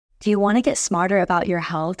Do you want to get smarter about your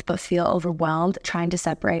health but feel overwhelmed trying to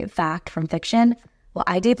separate fact from fiction? Well,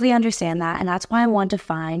 I deeply understand that, and that's why I want to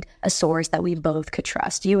find a source that we both could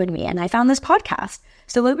trust, you and me, and I found this podcast.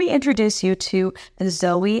 So let me introduce you to the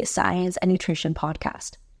Zoe Science and Nutrition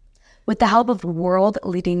podcast. With the help of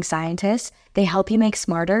world-leading scientists, they help you make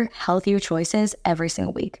smarter, healthier choices every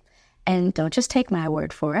single week. And don't just take my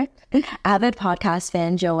word for it. Avid podcast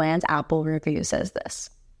fan Joanne's Apple review says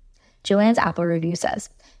this. Joanne's Apple review says,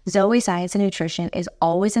 Zoe Science and Nutrition is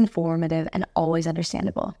always informative and always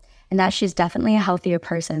understandable, and that she's definitely a healthier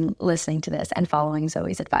person listening to this and following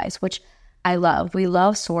Zoe's advice, which I love. We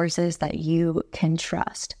love sources that you can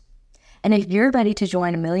trust. And if you're ready to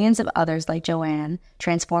join millions of others like Joanne,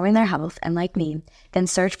 transforming their health, and like me, then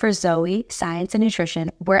search for Zoe Science and Nutrition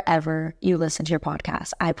wherever you listen to your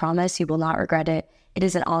podcast. I promise you will not regret it. It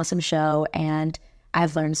is an awesome show, and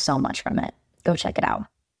I've learned so much from it. Go check it out.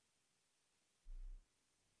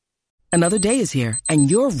 Another day is here,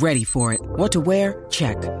 and you're ready for it. What to wear?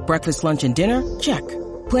 Check. Breakfast, lunch, and dinner? Check.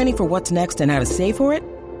 Planning for what's next and how to save for it?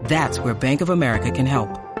 That's where Bank of America can help.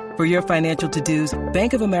 For your financial to-dos,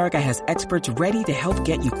 Bank of America has experts ready to help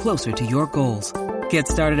get you closer to your goals. Get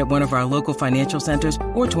started at one of our local financial centers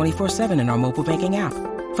or 24/7 in our mobile banking app.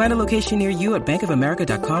 Find a location near you at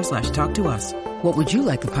bankofamerica.com/talktous. What would you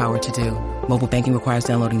like the power to do? Mobile banking requires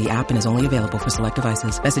downloading the app and is only available for select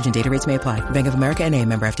devices. Message and data rates may apply. Bank of America N.A.,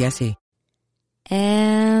 member FDIC.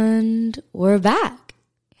 And we're back.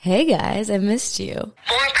 Hey guys, I missed you.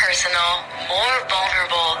 More personal, more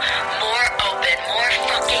vulnerable, more open, more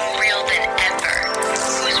fucking real than ever.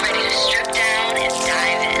 Who's ready to strip down and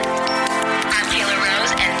dive in? I'm Taylor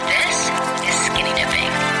Rose, and this is Skinny Dipping,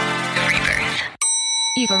 the rebirth.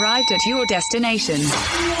 You've arrived at your destination.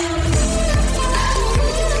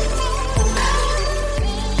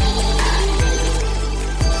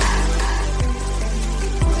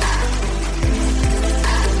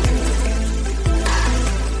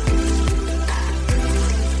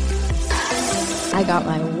 I got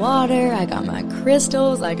my water, I got my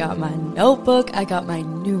crystals, I got my notebook, I got my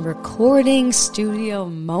new recording studio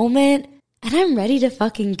moment, and I'm ready to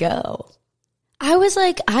fucking go. I was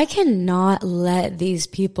like, I cannot let these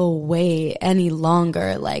people wait any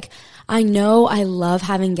longer. Like, I know I love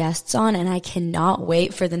having guests on, and I cannot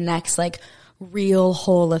wait for the next, real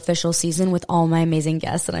whole official season with all my amazing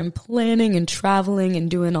guests that I'm planning and traveling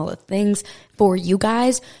and doing all the things for you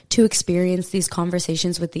guys to experience these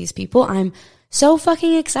conversations with these people. I'm so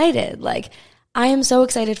fucking excited. I am so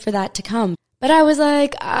excited for that to come. But I was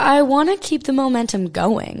like, I want to keep the momentum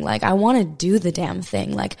going. I want to do the damn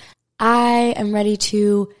thing. I am ready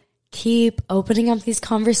to keep opening up these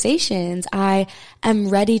conversations. I am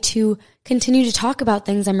ready to continue to talk about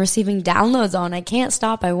things I'm receiving downloads on. I can't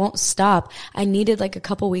stop. I won't stop. I needed a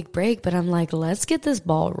couple week break, but I'm like, let's get this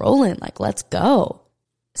ball rolling. Let's go.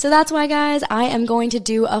 So that's why, guys, I am going to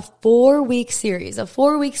do a 4-week series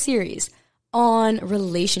on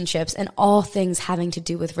relationships and all things having to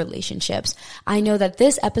do with relationships. I know that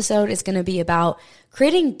this episode is going to be about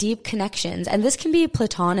creating deep connections, and this can be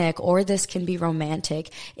platonic or this can be romantic.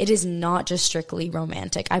 It is not just strictly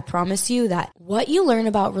romantic. I promise you that what you learn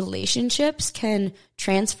about relationships can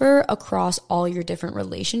transfer across all your different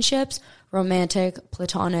relationships, romantic,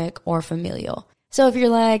 platonic, or familial. So if you're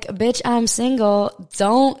like, bitch, I'm single,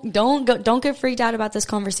 don't get freaked out about this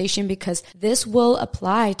conversation, because this will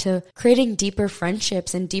apply to creating deeper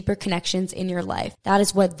friendships and deeper connections in your life. That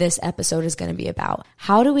is what this episode is going to be about.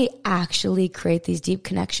 How do we actually create these deep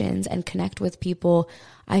connections and connect with people?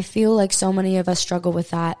 I feel like so many of us struggle with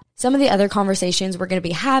that. Some of the other conversations we're going to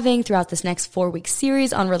be having throughout this next 4-week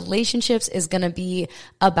series on relationships is going to be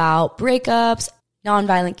about breakups,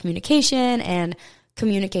 nonviolent communication, and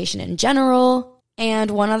communication in general.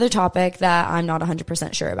 And one other topic that I'm not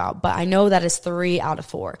 100% sure about, but I know that is 3 out of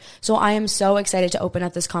 4. So I am so excited to open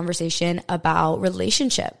up this conversation about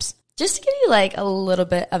relationships. Just to give you a little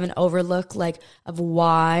bit of an overlook of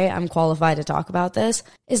why I'm qualified to talk about this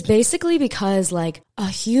is basically because a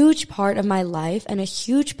huge part of my life and a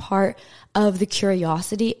huge part of the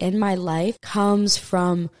curiosity in my life comes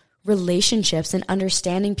from relationships and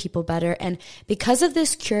understanding people better. And because of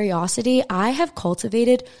this curiosity, I have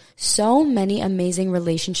cultivated so many amazing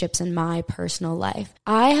relationships in my personal life.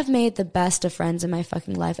 I have made the best of friends in my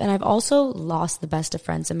fucking life, and I've also lost the best of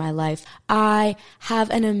friends in my life. I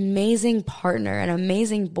have an amazing partner, an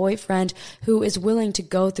amazing boyfriend who is willing to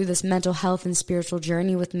go through this mental health and spiritual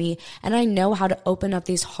journey with me, and I know how to open up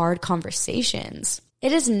these hard conversations.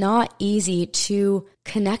 It is not easy to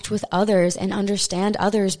connect with others and understand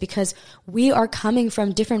others because we are coming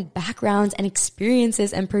from different backgrounds and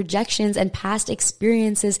experiences and projections and past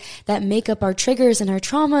experiences that make up our triggers and our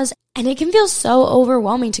traumas. And it can feel so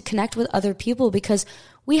overwhelming to connect with other people because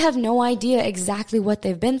we have no idea exactly what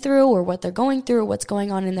they've been through or what they're going through or what's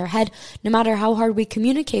going on in their head. No matter how hard we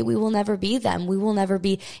communicate, we will never be them. We will never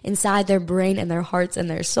be inside their brain and their hearts and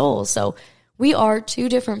their souls. So we are two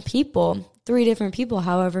different people. 3 different people,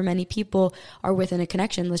 however many people are within a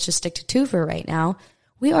connection. Let's just stick to 2 for right now.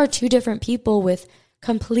 We are 2 different people with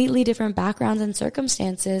completely different backgrounds and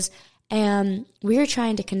circumstances, and we are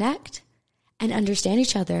trying to connect and understand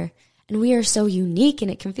each other. And we are so unique, and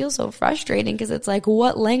it can feel so frustrating because it's like,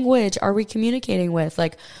 what language are we communicating with?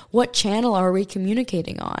 Like, what channel are we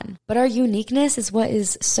communicating on? But our uniqueness is what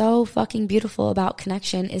is so fucking beautiful about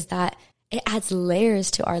connection, is that it adds layers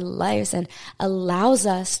to our lives and allows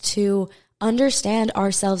us to understand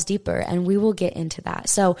ourselves deeper, and we will get into that.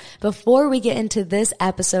 So before we get into this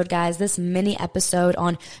episode, guys, this mini episode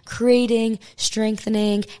on creating,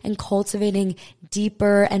 strengthening, and cultivating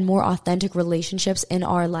deeper and more authentic relationships in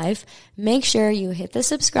our life, make sure you hit the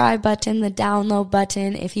subscribe button, the download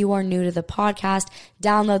button. If you are new to the podcast,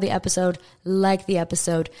 download the episode, like the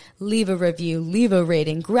episode, leave a review, leave a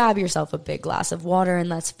rating, grab yourself a big glass of water, and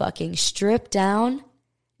let's fucking strip down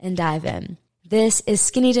and dive in. This is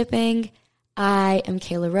Skinny Dipping. I am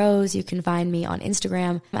Kayla Rose. You can find me on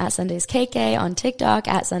Instagram at SundaysKK, on TikTok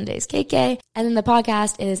at SundaysKK, and then the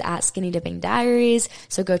podcast is at Skinny Dipping Diaries.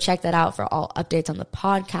 So go check that out for all updates on the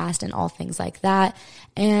podcast and all things like that.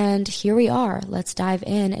 And here we are. Let's dive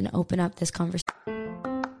in and open up this conversation.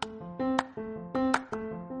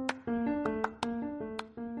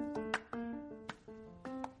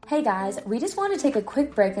 Hey guys, we just want to take a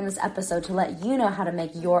quick break in this episode to let you know how to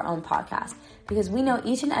make your own podcast, because we know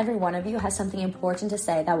each and every one of you has something important to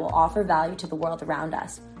say that will offer value to the world around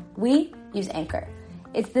us. We use Anchor.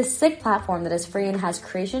 It's this sick platform that is free and has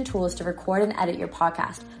creation tools to record and edit your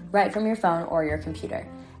podcast right from your phone or your computer.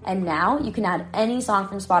 And now you can add any song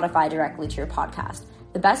from Spotify directly to your podcast.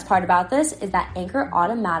 The best part about this is that Anchor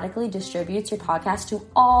automatically distributes your podcast to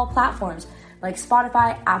all platforms like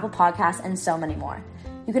Spotify, Apple Podcasts, and so many more.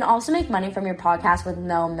 You can also make money from your podcast with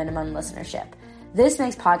no minimum listenership. This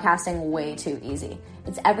makes podcasting way too easy.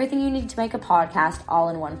 It's everything you need to make a podcast all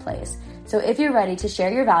in one place. So if you're ready to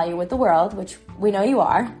share your value with the world, which we know you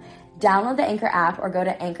are, download the Anchor app or go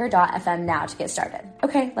to anchor.fm now to get started.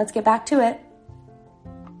 Okay, let's get back to it.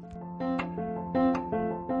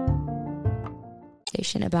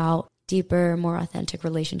 About deeper, more authentic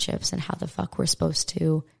relationships and how the fuck we're supposed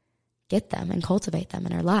to get them and cultivate them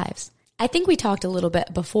in our lives. I think we talked a little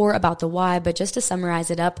bit before about the why, but just to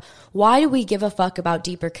summarize it up, why do we give a fuck about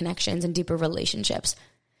deeper connections and deeper relationships?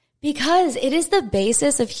 Because it is the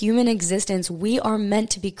basis of human existence. We are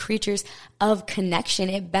meant to be creatures of connection.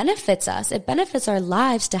 It benefits us. It benefits our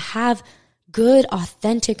lives to have good,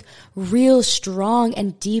 authentic, real, strong,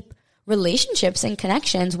 and deep relationships and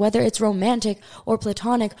connections, whether it's romantic or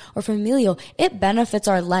platonic or familial. It benefits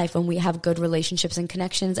our life when we have good relationships and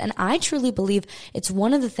connections. And I truly believe it's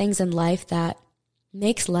one of the things in life that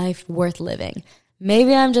makes life worth living.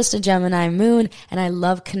 Maybe I'm just a Gemini moon and I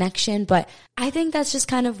love connection, but I think that's just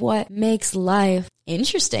kind of what makes life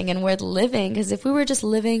interesting and worth living. Because if we were just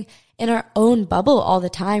living in our own bubble all the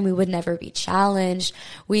time, we would never be challenged.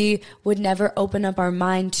 We would never open up our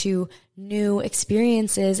mind to new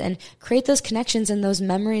experiences and create those connections and those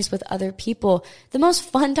memories with other people. The most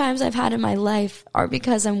fun times I've had in my life are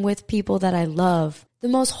because I'm with people that I love. The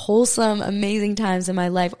most wholesome, amazing times in my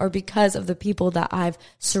life are because of the people that I've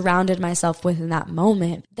surrounded myself with in that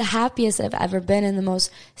moment. The happiest I've ever been and the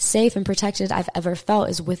most safe and protected I've ever felt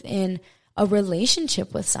is within a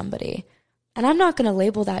relationship with somebody. And I'm not going to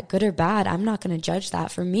label that good or bad. I'm not going to judge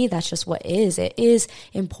that. For me, that's just what is. It is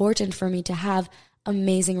important for me to have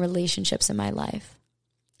amazing relationships in my life.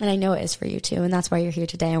 And I know it is for you too. And that's why you're here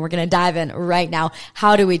today. And we're going to dive in right now.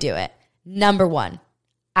 How do we do it? Number 1,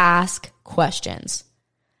 ask questions.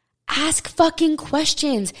 Ask fucking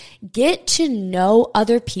questions. Get to know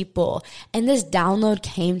other people. And this download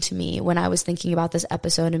came to me when I was thinking about this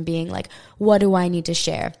episode and being like, what do I need to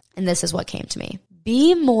share? And this is what came to me.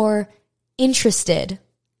 Be more interested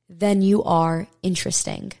than you are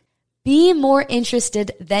interesting. Be more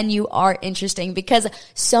interested than you are interesting, because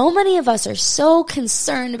so many of us are so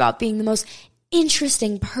concerned about being the most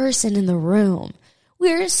interesting person in the room.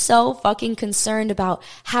 We're so fucking concerned about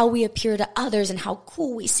how we appear to others and how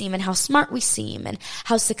cool we seem and how smart we seem and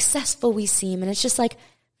how successful we seem. And it's just like,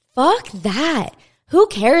 fuck that. Who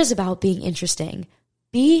cares about being interesting?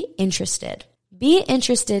 Be interested. Be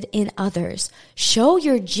interested in others. Show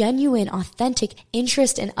your genuine, authentic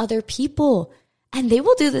interest in other people. And they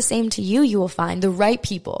will do the same to you. You will find the right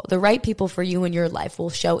people for you in your life will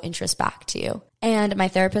show interest back to you. And my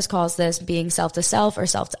therapist calls this being self to self or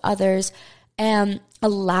self to others. And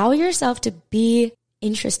allow yourself to be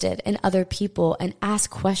interested in other people and ask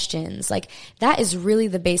questions. Like, that is really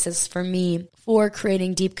the basis for me for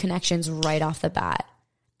creating deep connections right off the bat.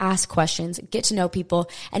 Ask questions, get to know people.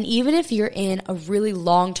 And even if you're in a really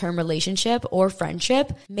long-term relationship or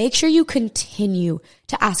friendship, make sure you continue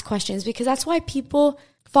to ask questions, because that's why people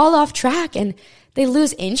fall off track and they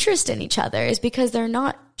lose interest in each other, is because they're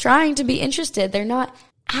not trying to be interested. They're not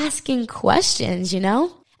asking questions, you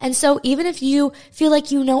know? And so even if you feel like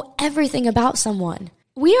you know everything about someone,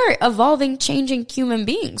 we are evolving, changing human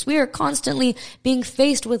beings. We are constantly being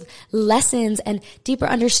faced with lessons and deeper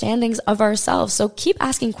understandings of ourselves. So keep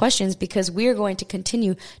asking questions, because we are going to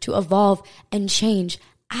continue to evolve and change.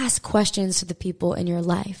 Ask questions to the people in your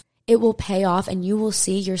life. It will pay off, and you will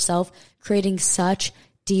see yourself creating such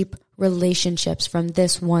deep relationships from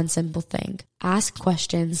this one simple thing. Ask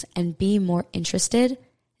questions and be more interested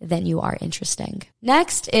than you are interesting.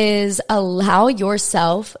 Next is allow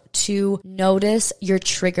yourself to notice your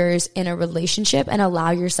triggers in a relationship and allow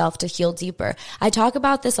yourself to heal deeper. I talk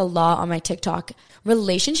about this a lot on my TikTok.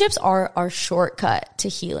 Relationships are our shortcut to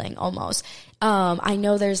healing almost. I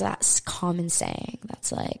know there's that common saying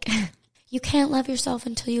that's like, you can't love yourself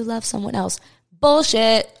until you love someone else.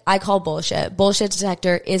 Bullshit. I call bullshit. Bullshit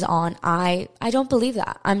detector is on. I don't believe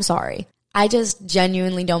that. I'm sorry. I just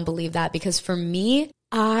genuinely don't believe that, because for me,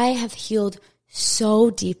 I have healed so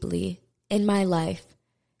deeply in my life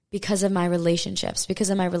because of my relationships, because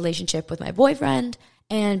of my relationship with my boyfriend,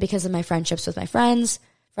 and because of my friendships with my friends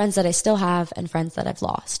that I still have, and friends that I've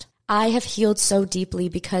lost. I have healed so deeply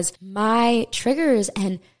because my triggers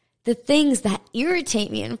and the things that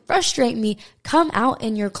irritate me and frustrate me come out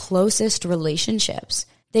in your closest relationships.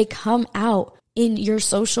 They come out in your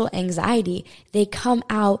social anxiety. They come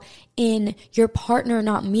out in your partner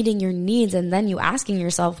not meeting your needs, and then you asking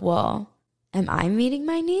yourself, well, am I meeting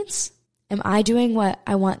my needs? Am I doing what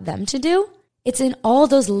I want them to do? It's in all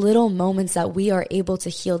those little moments that we are able to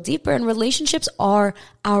heal deeper, and relationships are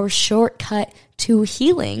our shortcut to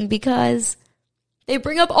healing, because they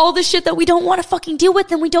bring up all the shit that we don't want to fucking deal with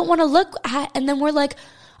and we don't want to look at, and then we're like,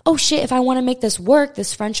 oh shit, if I want to make this work,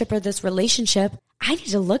 this friendship or this relationship, I need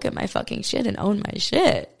to look at my fucking shit and own my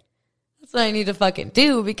shit. That's what I need to fucking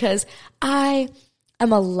do, because I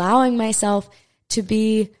am allowing myself to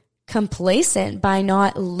be complacent by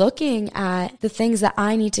not looking at the things that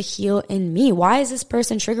I need to heal in me. Why is this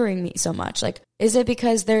person triggering me so much? Like, is it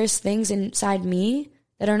because there's things inside me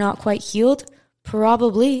that are not quite healed?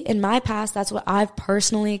 Probably. In my past, that's what I've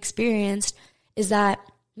personally experienced, is that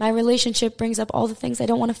my relationship brings up all the things I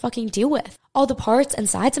don't want to fucking deal with, all the parts and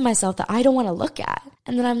sides of myself that I don't want to look at.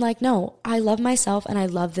 And then I'm like, no, I love myself and I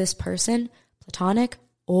love this person, platonic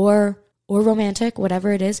or romantic,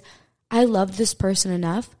 whatever it is. I love this person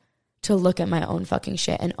enough to look at my own fucking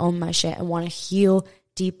shit and own my shit and want to heal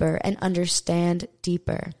deeper and understand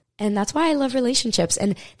deeper. And that's why I love relationships.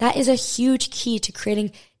 And that is a huge key to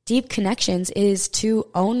creating deep connections, is to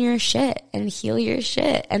own your shit and heal your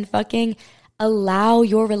shit and fucking allow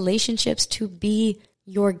your relationships to be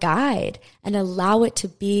your guide and allow it to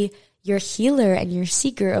be your healer and your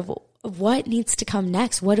seeker of what needs to come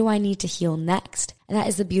next. What do I need to heal next? And that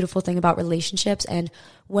is the beautiful thing about relationships. And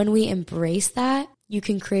when we embrace that, you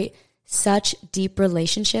can create such deep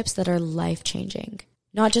relationships that are life-changing.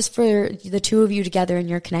 Not just for the two of you together in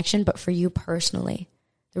your connection, but for you personally.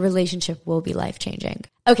 The relationship will be life-changing.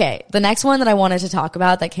 Okay, the next one that I wanted to talk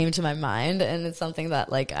about that came to my mind, and it's something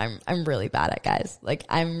that like I'm really bad at, guys. Like,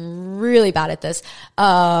 I'm really bad at this.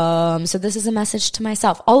 So this is a message to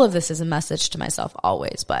myself. All of this is a message to myself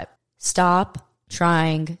always, but stop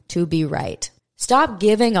trying to be right. Stop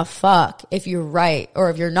giving a fuck if you're right or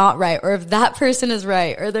if you're not right or if that person is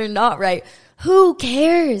right or they're not right. Who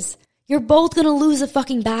cares? You're both gonna lose a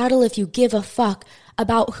fucking battle if you give a fuck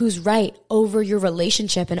about who's right over your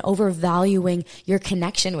relationship and overvaluing your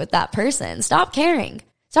connection with that person. Stop caring.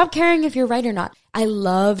 Stop caring if you're right or not. I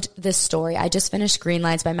loved this story. I just finished Green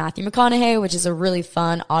Lights by Matthew McConaughey, which is a really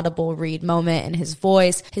fun audible read moment in his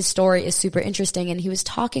voice. His story is super interesting, and he was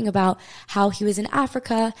talking about how he was in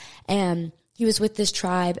Africa and he was with this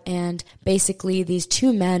tribe, and basically these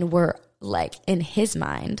two men were like, in his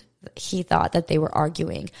mind, he thought that they were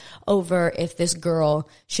arguing over if this girl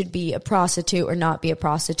should be a prostitute or not be a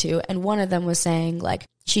prostitute. And one of them was saying like,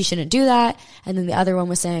 she shouldn't do that. And then the other one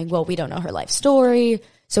was saying, well, we don't know her life story,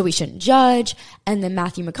 so we shouldn't judge. And then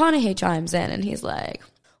Matthew McConaughey chimes in and he's like,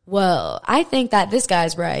 well, I think that this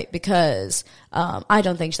guy's right because I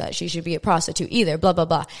don't think that she should be a prostitute either, blah, blah,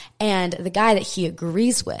 blah. And the guy that he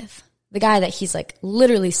agrees with, the guy that he's like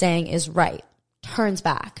literally saying is right, turns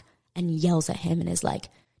back and yells at him and is like,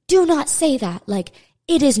 do not say that. Like,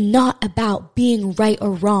 it is not about being right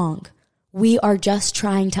or wrong. We are just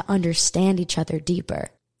trying to understand each other deeper.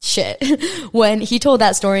 Shit. When he told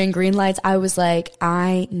that story in Green Lights, I was like,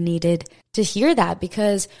 I needed to hear that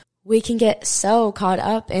because we can get so caught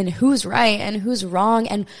up in who's right and who's wrong,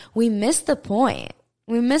 and we miss the point.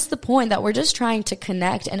 We miss the point that we're just trying to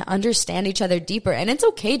connect and understand each other deeper. And it's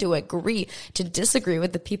okay to agree, to disagree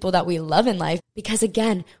with the people that we love in life. Because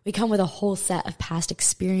again, we come with a whole set of past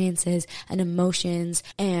experiences and emotions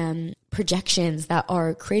and projections that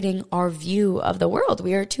are creating our view of the world.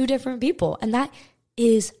 We are two different people, and that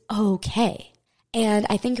is okay. And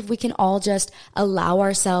I think if we can all just allow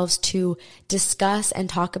ourselves to discuss and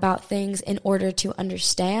talk about things in order to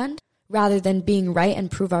understand, rather than being right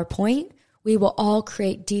and prove our point, we will all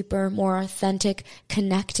create deeper, more authentic,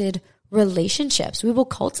 connected relationships. We will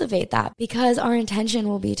cultivate that because our intention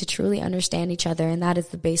will be to truly understand each other. And that is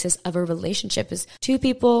the basis of a relationship, is two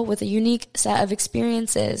people with a unique set of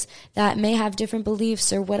experiences that may have different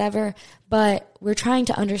beliefs or whatever, but we're trying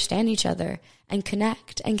to understand each other and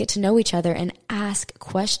connect and get to know each other and ask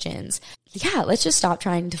questions. Yeah, let's just stop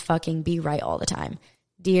trying to fucking be right all the time.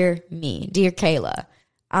 Dear me, dear Kayla,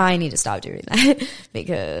 I need to stop doing that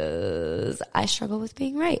because I struggle with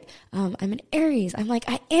being right. I'm an Aries. I'm like,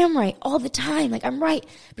 I am right all the time. Like, I'm right.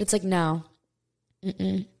 But it's like, no,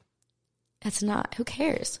 that's not. Who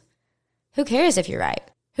cares? Who cares if you're right?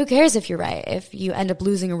 Who cares if you're right? If you end up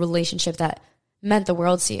losing a relationship that meant the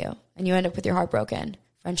world to you and you end up with your heart broken,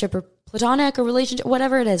 friendship or platonic or relationship,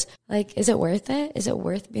 whatever it is, like, is it worth it? Is it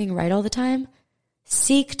worth being right all the time?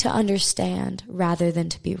 Seek to understand rather than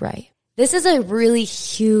to be right. This is a really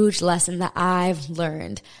huge lesson that I've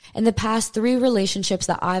learned. In the past 3 relationships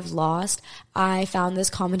that I've lost, I found this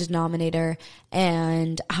common denominator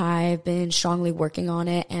and I've been strongly working on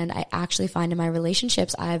it. And I actually find in my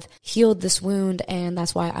relationships, I've healed this wound, and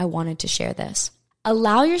that's why I wanted to share this.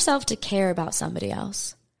 Allow yourself to care about somebody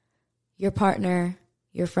else, your partner,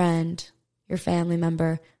 your friend, your family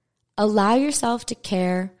member. Allow yourself to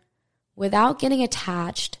care without getting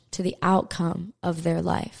attached to the outcome of their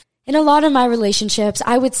life. In a lot of my relationships,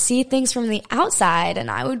 I would see things from the outside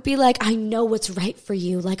and I would be like, I know what's right for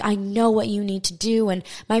you. Like, I know what you need to do. And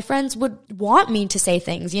my friends would want me to say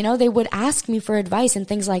things, you know, they would ask me for advice and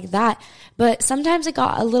things like that. But sometimes it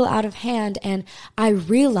got a little out of hand, and I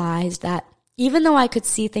realized that even though I could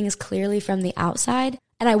see things clearly from the outside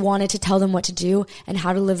and I wanted to tell them what to do and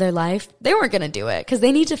how to live their life, they weren't going to do it because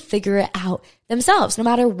they need to figure it out themselves. No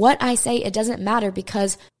matter what I say, it doesn't matter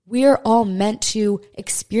because we are all meant to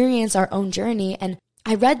experience our own journey. And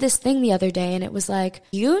I read this thing the other day, and it was like,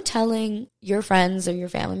 you telling your friends or your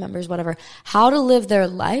family members, whatever, how to live their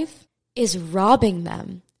life is robbing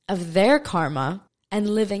them of their karma and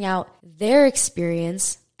living out their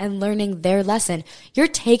experience and learning their lesson. You're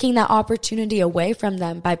taking that opportunity away from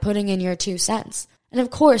them by putting in your 2 cents. And of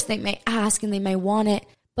course, they may ask and they may want it,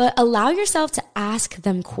 but allow yourself to ask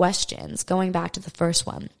them questions, going back to the first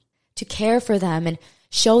one, to care for them and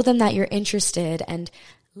show them that you're interested and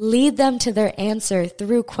lead them to their answer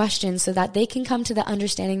through questions so that they can come to the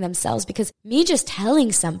understanding themselves. Because me just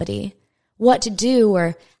telling somebody what to do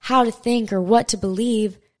or how to think or what to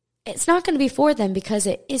believe, it's not going to be for them because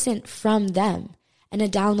it isn't from them and a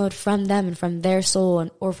download from them and from their soul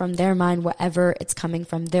or from their mind, whatever it's coming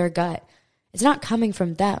from, their gut. It's not coming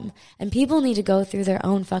from them. And people need to go through their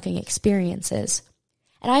own fucking experiences.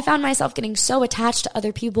 And I found myself getting so attached to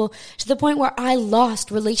other people to the point where I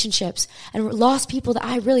lost relationships and lost people that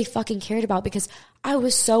I really fucking cared about because I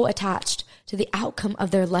was so attached to the outcome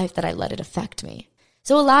of their life that I let it affect me.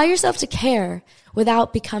 So allow yourself to care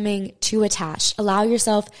without becoming too attached. Allow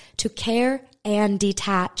yourself to care and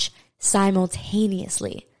detach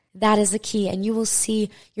simultaneously. That is the key, and you will see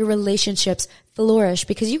your relationships flourish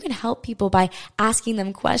because you can help people by asking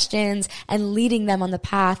them questions and leading them on the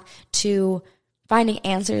path to finding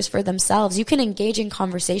answers for themselves. You can engage in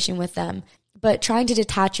conversation with them, but trying to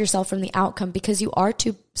detach yourself from the outcome because you are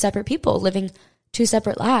 2 separate people living 2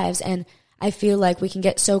 separate lives. And I feel like we can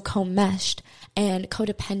get so co-meshed and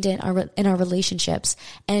codependent in our relationships.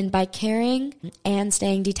 And by caring and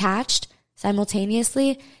staying detached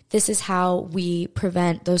simultaneously, this is how we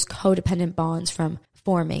prevent those codependent bonds from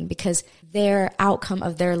forming because their outcome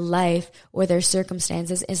of their life or their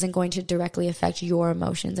circumstances isn't going to directly affect your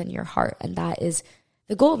emotions and your heart. And that is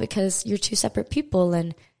the goal because you're 2 separate people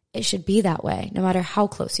and it should be that way no matter how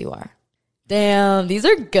close you are. Damn, these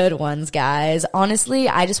are good ones, guys. Honestly,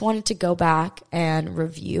 I just wanted to go back and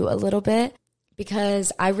review a little bit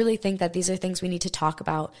because I really think that these are things we need to talk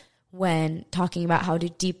about when talking about how to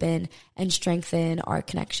deepen and strengthen our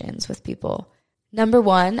connections with people. Number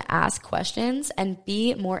 1, ask questions and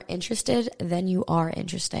be more interested than you are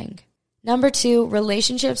interesting. Number 2,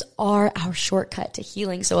 relationships are our shortcut to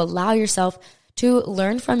healing. So allow yourself to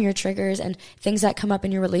learn from your triggers and things that come up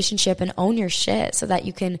in your relationship and own your shit so that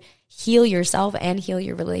you can heal yourself and heal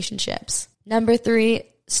your relationships. Number 3,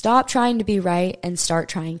 stop trying to be right and start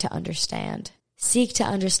trying to understand. Seek to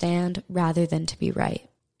understand rather than to be right.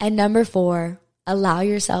 And number 4, allow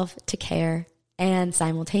yourself to care and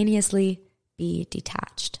simultaneously be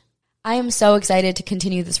detached. I am so excited to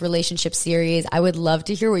continue this relationship series. I would love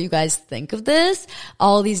to hear what you guys think of this,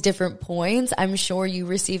 all these different points. I'm sure you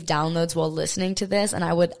received downloads while listening to this, and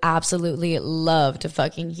I would absolutely love to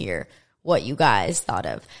fucking hear what you guys thought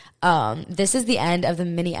of. This is the end of the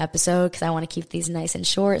mini episode because I want to keep these nice and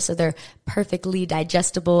short so they're perfectly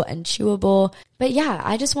digestible and chewable. But yeah,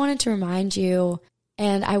 I just wanted to remind you,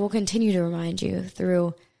 and I will continue to remind you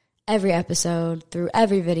through every episode, through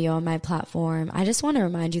every video on my platform. I just want to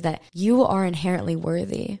remind you that you are inherently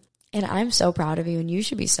worthy. And I'm so proud of you, and you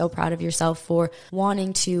should be so proud of yourself for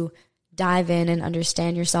wanting to dive in and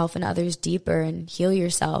understand yourself and others deeper and heal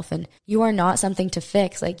yourself. And you are not something to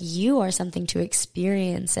fix. Like, you are something to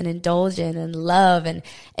experience and indulge in and love and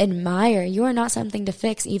admire. You are not something to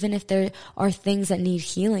fix, even if there are things that need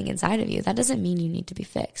healing inside of you. That doesn't mean you need to be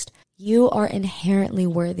fixed. You are inherently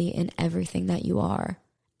worthy in everything that you are.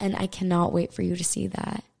 And I cannot wait for you to see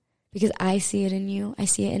that, because I see it in you. I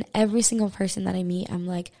see it in every single person that I meet. I'm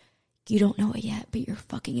like, you don't know it yet, but you're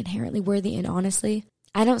fucking inherently worthy. And honestly,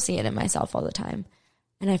 I don't see it in myself all the time,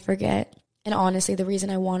 and I forget. And honestly, the reason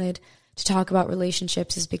I wanted to talk about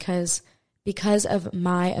relationships is because of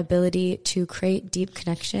my ability to create deep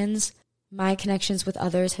connections. My connections with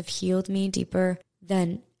others have healed me deeper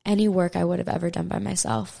than any work I would have ever done by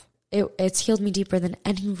myself. It's healed me deeper than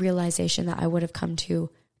any realization that I would have come to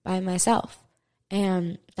by myself.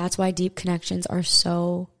 And that's why deep connections are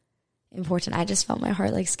so important. I just felt my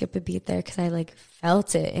heart like skip a beat there because I like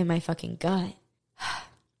felt it in my fucking gut.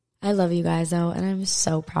 I love you guys though, and I'm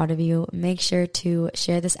so proud of you. Make sure to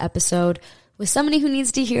share this episode with somebody who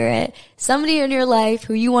needs to hear it, somebody in your life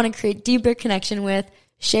who you want to create deeper connection with.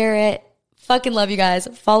 Share it. Fucking love you guys.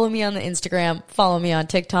 Follow me on the Instagram, follow me on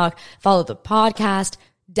TikTok, follow the podcast,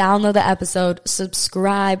 download the episode,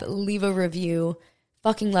 subscribe, leave a review.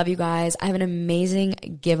 Fucking love you guys. I have an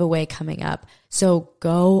amazing giveaway coming up. So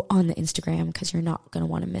go on the Instagram because you're not going to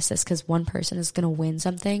want to miss this, because one person is going to win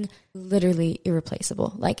something literally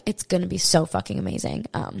irreplaceable. Like, it's going to be so fucking amazing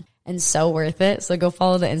and so worth it. So go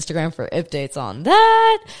follow the Instagram for updates on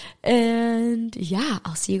that. And yeah,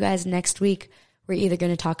 I'll see you guys next week. We're either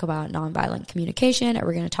going to talk about nonviolent communication or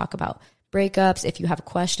we're going to talk about breakups. If you have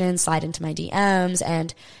questions, slide into my DMs,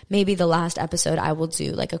 and maybe the last episode I will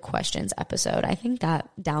do like a questions episode. I think that's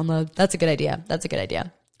a good idea.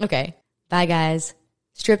 Okay, bye guys.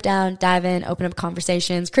 Strip down, dive in, open up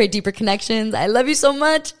conversations, create deeper connections. I love you so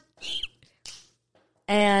much.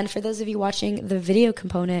 And for those of you watching the video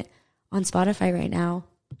component on Spotify right now,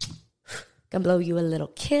 gonna blow you a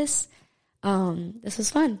little kiss. This was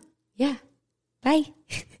fun. Yeah, bye.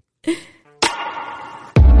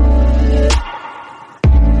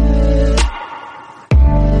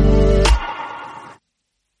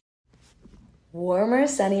 Warmer,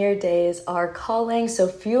 sunnier days are calling, so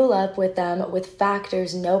fuel up with them with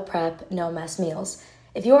Factor's no prep, no mess meals.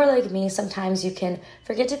 If you are like me, sometimes you can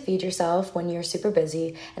forget to feed yourself when you're super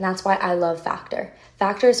busy, and that's why I love Factor.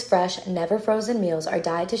 Factor's fresh, never frozen meals are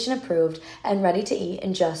dietitian approved and ready to eat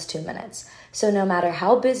in just 2 minutes. So no matter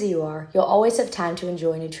how busy you are, you'll always have time to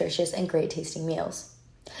enjoy nutritious and great tasting meals.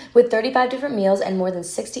 With 35 different meals and more than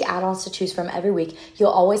 60 add-ons to choose from every week, you'll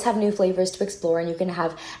always have new flavors to explore, and you can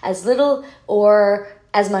have as little or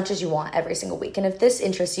as much as you want every single week. And if this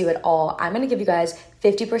interests you at all, I'm going to give you guys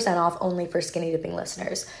 50% off only for Skinny Dipping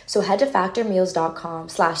listeners. So head to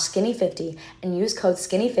factormeals.com/skinny50 and use code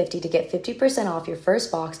skinny50 to get 50% off your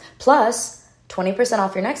first box plus 20%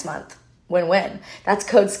 off your next month. Win-win. That's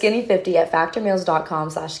code skinny50 at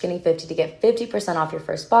factormeals.com/skinny50 to get 50% off your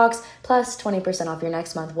first box plus 20% off your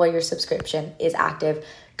next month while your subscription is active.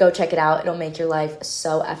 Go check it out. It'll make your life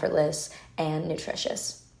so effortless and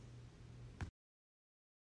nutritious.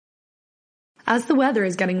 As the weather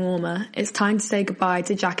is getting warmer, it's time to say goodbye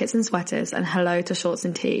to jackets and sweaters and hello to shorts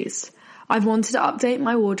and tees. I've wanted to update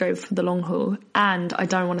my wardrobe for the long haul, and I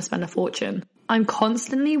don't want to spend a fortune. I'm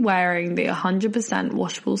constantly wearing the 100%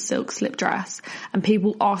 washable silk slip dress, and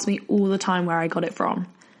people ask me all the time where I got it from.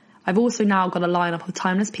 I've also now got a lineup of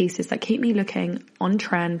timeless pieces that keep me looking on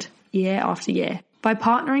trend year after year. By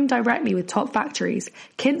partnering directly with top factories,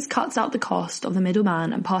 Quince cuts out the cost of the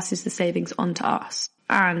middleman and passes the savings on to us.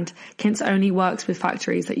 And Quince only works with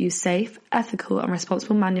factories that use safe, ethical and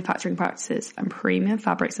responsible manufacturing practices and premium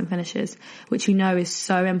fabrics and finishes, which you know is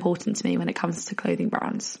so important to me when it comes to clothing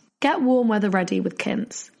brands. Get warm weather ready with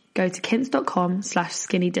Quince. Go to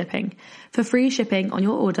quince.com/skinnydipping for free shipping on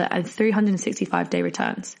your order and 365-day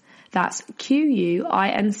returns. That's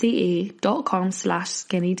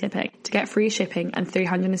QUINCE.com/skinnydipping to get free shipping and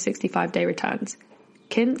 365-day returns.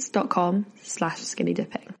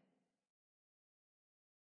 Quince.com/skinnydipping.